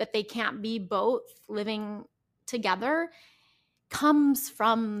they can't be both living together comes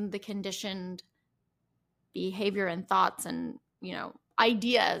from the conditioned behavior and thoughts and,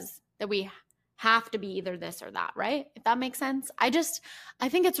 ideas that we have to be either this or that, right? If that makes sense. I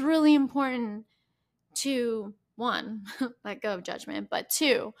think it's really important to, one, let go of judgment, but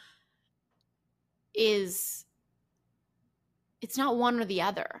two, is it's not one or the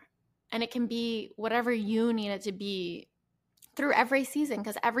other. And it can be whatever you need it to be through every season,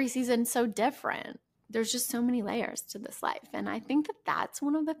 because every season's so different. There's just so many layers to this life. And I think that that's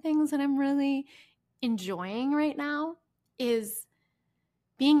one of the things that I'm really enjoying right now, is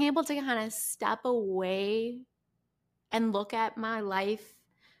being able to kind of step away and look at my life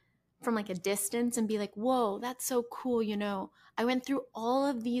from like a distance and be like, whoa, that's so cool. I went through all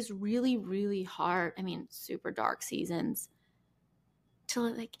of these really, really hard, super dark seasons till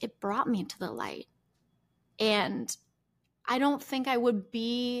it brought me to the light. And I don't think I wouldn't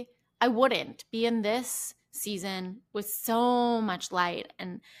be in this season with so much light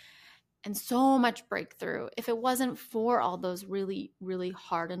and so much breakthrough if it wasn't for all those really, really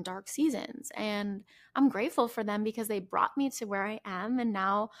hard and dark seasons. And I'm grateful for them because they brought me to where I am. And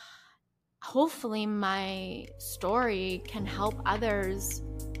now hopefully my story can help others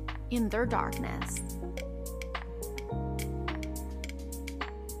in their darkness.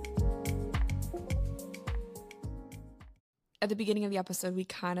 At the beginning of the episode, we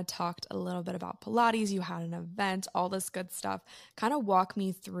kind of talked a little bit about Pilates. You had an event, all this good stuff. Kind of walk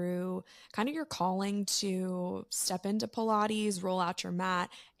me through kind of your calling to step into Pilates, roll out your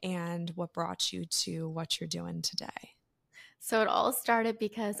mat, and what brought you to what you're doing today. So it all started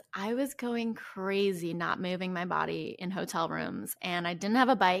because I was going crazy not moving my body in hotel rooms, and I didn't have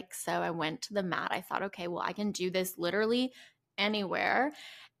a bike, so I went to the mat. I thought, okay, well, I can do this literally anywhere,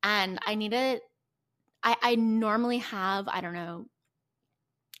 and I normally have,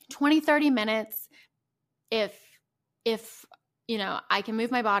 20, 30 minutes if I can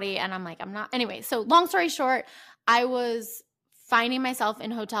move my body, and I'm like, I'm not. Anyway, so long story short, I was finding myself in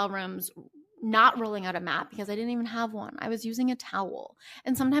hotel rooms not rolling out a mat because I didn't even have one. I was using a towel.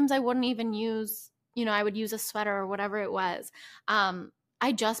 And sometimes I wouldn't even use, I would use a sweater or whatever it was.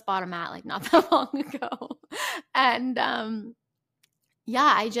 I just bought a mat not that long ago. And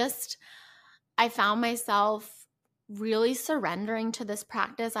I found myself really surrendering to this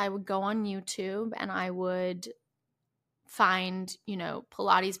practice. I would go on YouTube and I would find,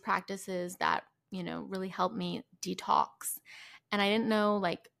 Pilates practices that, really help me detox. and I didn't know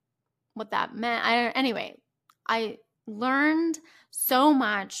like what that meant. Anyway, I learned so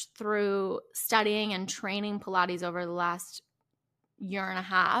much through studying and training Pilates over the last year and a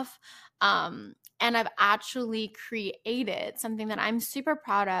half. And I've actually created something that I'm super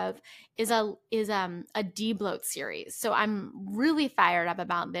proud of is a debloat series. So I'm really fired up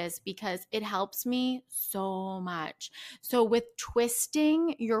about this because it helps me so much. So with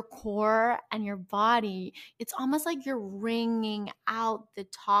twisting your core and your body, it's almost like you're wringing out the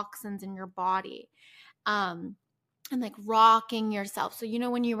toxins in your body. And like rocking yourself. So,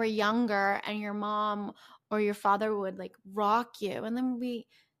 when you were younger and your mom or your father would like rock you, and then we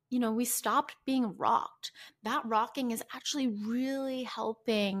stopped being rocked. That rocking is actually really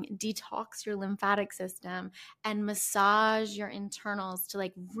helping detox your lymphatic system and massage your internals to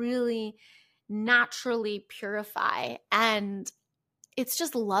like really naturally purify. And it's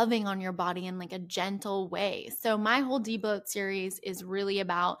just loving on your body in like a gentle way. So my whole debloat series is really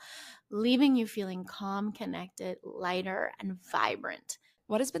about leaving you feeling calm, connected, lighter, and vibrant.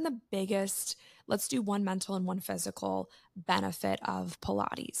 What has been the biggest, let's do one mental and one physical benefit of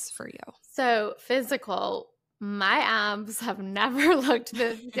Pilates for you? So physical, my abs have never looked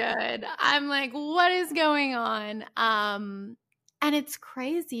this good. I'm like, what is going on? And it's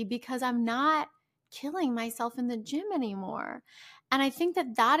crazy because I'm not killing myself in the gym anymore. And I think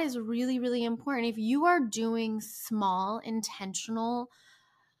that that is really, really important. If you are doing small, intentional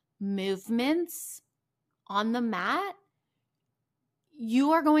movements on the mat,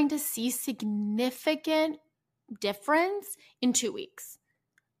 you are going to see significant difference in 2 weeks.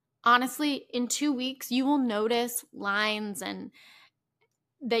 Honestly, in 2 weeks, you will notice lines and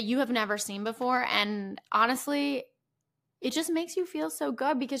that you have never seen before. And honestly, it just makes you feel so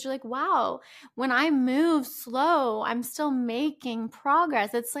good because you're like, wow, when I move slow, I'm still making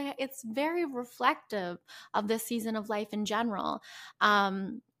progress. It's like, it's very reflective of this season of life in general.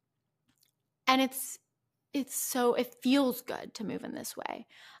 And it feels good to move in this way.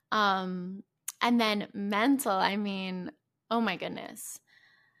 And then mental, I mean, oh my goodness.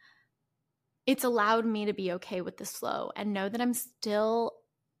 It's allowed me to be okay with the slow and know that I'm still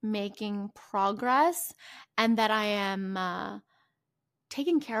making progress and that I am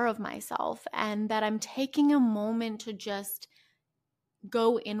taking care of myself and that I'm taking a moment to just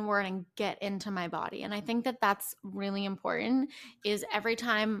go inward and get into my body. And I think that that's really important is every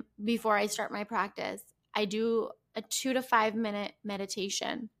time before I start my practice, I do a 2 to 5 minute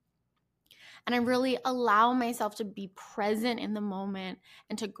meditation. And I really allow myself to be present in the moment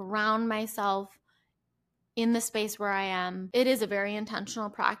and to ground myself in the space where I am. It is a very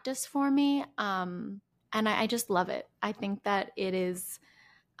intentional practice for me. And I just love it. I think that it is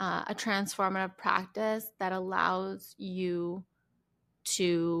a transformative practice that allows you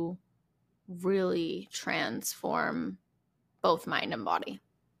to really transform both mind and body.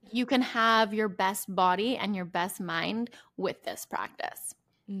 You can have your best body and your best mind with this practice.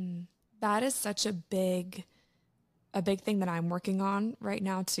 That is such a big thing that I'm working on right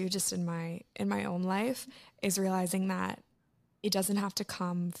now too, just in my own life, is realizing that it doesn't have to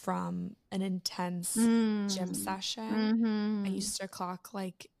come from an intense gym session. I used to clock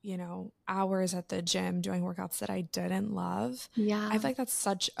like, hours at the gym doing workouts that I didn't love. Yeah. I feel like that's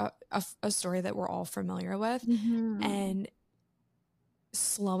such a story that we're all familiar with. And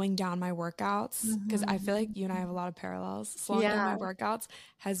slowing down my workouts, because I feel like you and I have a lot of parallels. Slowing down my workouts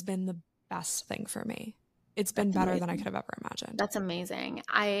has been the best thing for me. It's been better than I could have ever imagined. That's amazing.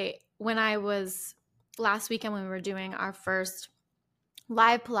 When I was last weekend when we were doing our first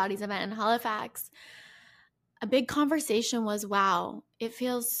live Pilates event in Halifax, a big conversation was, wow, it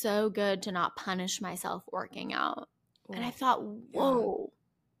feels so good to not punish myself working out. Ooh. And I thought, whoa,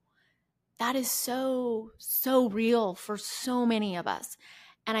 that is so, so real for so many of us.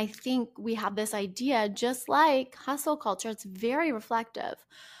 And I think we have this idea, just like hustle culture, it's very reflective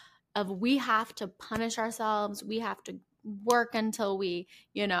of we have to punish ourselves. We have to work until we,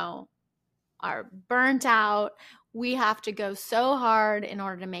 are burnt out. We have to go so hard in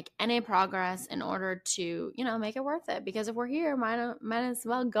order to make any progress, in order to, make it worth it. Because if we're here, might as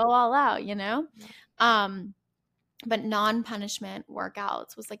well go all out, Yeah. But non-punishment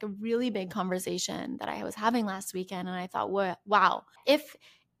workouts was like a really big conversation that I was having last weekend. And I thought, wow, if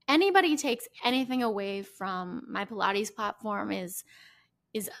anybody takes anything away from my Pilates platform is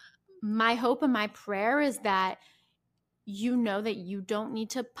my hope and my prayer is that that you don't need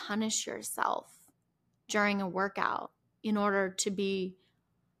to punish yourself during a workout in order to be,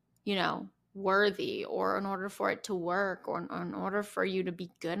 worthy, or in order for it to work, or in order for you to be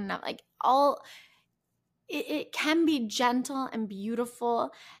good enough. Like it can be gentle and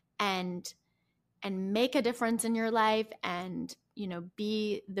beautiful and make a difference in your life and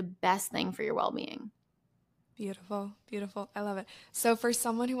be the best thing for your well-being. Beautiful. Beautiful. I love it. So for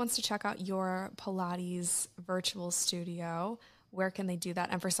someone who wants to check out your Pilates virtual studio, where can they do that?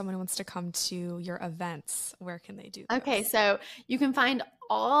 And for someone who wants to come to your events, where can they do that? Okay, so you can find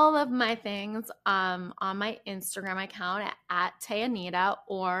all of my things on my Instagram account at Tayanita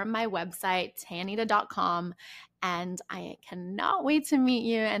or my website, tayanita.com. And I cannot wait to meet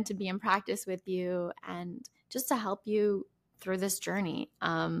you and to be in practice with you and just to help you through this journey.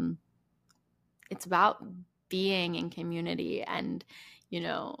 It's about being in community and,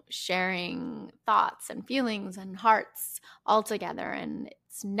 sharing thoughts and feelings and hearts all together. And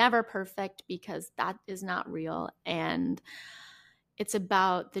it's never perfect because that is not real. And it's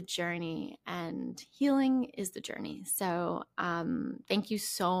about the journey, and healing is the journey. So thank you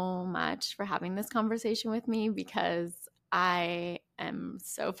so much for having this conversation with me, because I am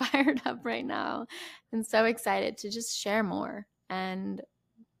so fired up right now and so excited to just share more. And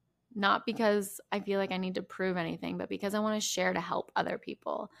not because I feel like I need to prove anything, but because I want to share to help other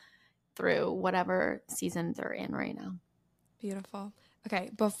people through whatever season they're in right now. Beautiful.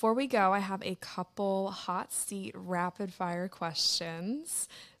 Okay, before we go, I have a couple hot seat rapid fire questions.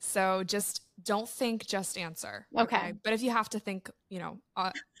 So just don't think, just answer. Okay. But if you have to think,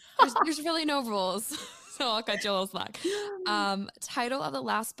 there's really no rules. So I'll cut you a little slack. Title of the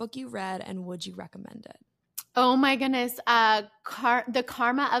last book you read, and would you recommend it? Oh my goodness. The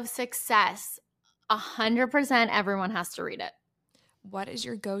Karma of Success. 100% everyone has to read it. What is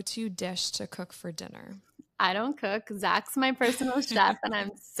your go-to dish to cook for dinner? I don't cook. Zach's my personal chef, and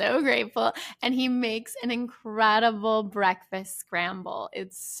I'm so grateful. And he makes an incredible breakfast scramble.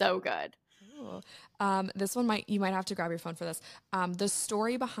 It's so good. Ooh. This one you might have to grab your phone for this. The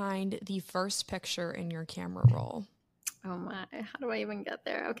story behind the first picture in your camera roll. Oh my, how do I even get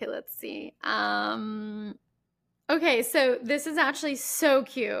there? Okay, let's see. Okay, so this is actually so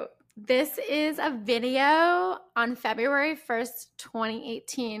cute. This is a video on February 1st,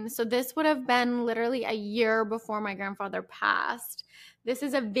 2018. So this would have been literally a year before my grandfather passed. This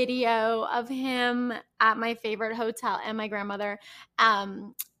is a video of him at my favorite hotel and my grandmother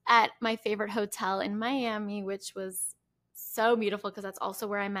at my favorite hotel in Miami, which was so beautiful because that's also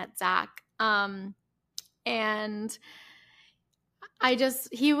where I met Zach. And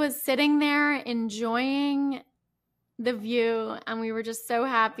he was sitting there enjoying the view, and we were just so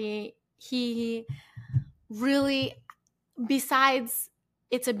happy. He really, besides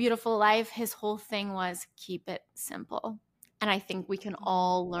It's a Beautiful Life, his whole thing was keep it simple. And I think we can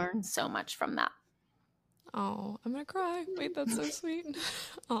all learn so much from that. Oh, I'm going to cry. Wait, that's so sweet.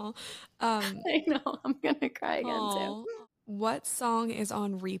 Oh, I know. I'm going to cry again too. What song is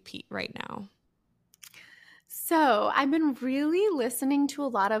on repeat right now? So I've been really listening to a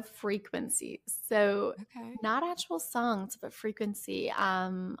lot of Frequency. So not actual songs, but Frequency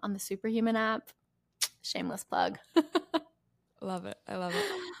on the Superhuman app. Shameless plug. Love it. I love it.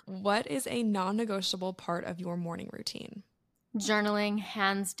 What is a non-negotiable part of your morning routine? Journaling,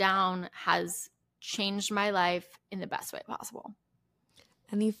 hands down, has changed my life in the best way possible.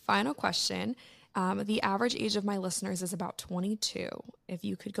 And the final question, the average age of my listeners is about 22. If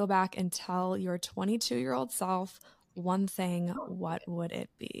you could go back and tell your 22-year-old self one thing, what would it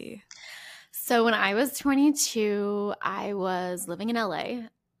be? So when I was 22, I was living in LA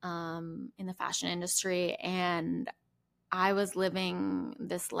in the fashion industry, and I was living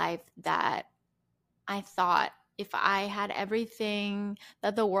this life that I thought if I had everything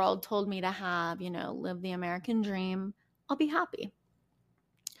that the world told me to have, live the American dream, I'll be happy.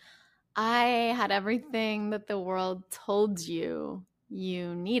 I had everything that the world told you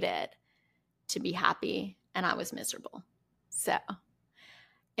needed to be happy, and I was miserable. So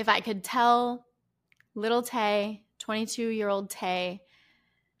if I could tell little Taye, 22-year-old Taye,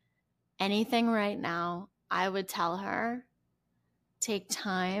 anything right now, I would tell her, take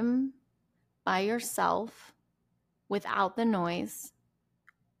time by yourself without the noise,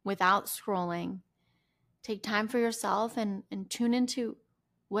 without scrolling. Take time for yourself and tune into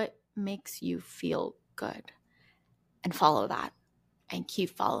what makes you feel good, and follow that, and keep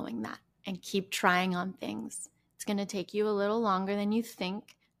following that, and keep trying on things. It's going to take you a little longer than you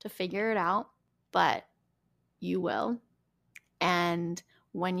think to figure it out, but you will. And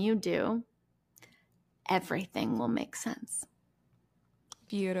when you do, everything will make sense.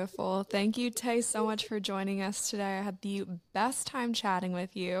 Beautiful. Thank you, Taye, so much for joining us today. I had the best time chatting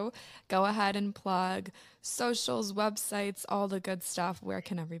with you. Go ahead and plug socials, websites, all the good stuff. Where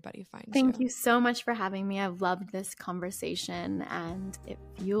can everybody find you? Thank you so much for having me. I've loved this conversation, and it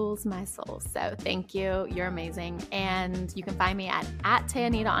fuels my soul. So thank you. You're amazing. And you can find me at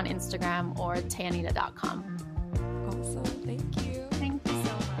Tayanita on Instagram or tayanita.com. Awesome. Thank you.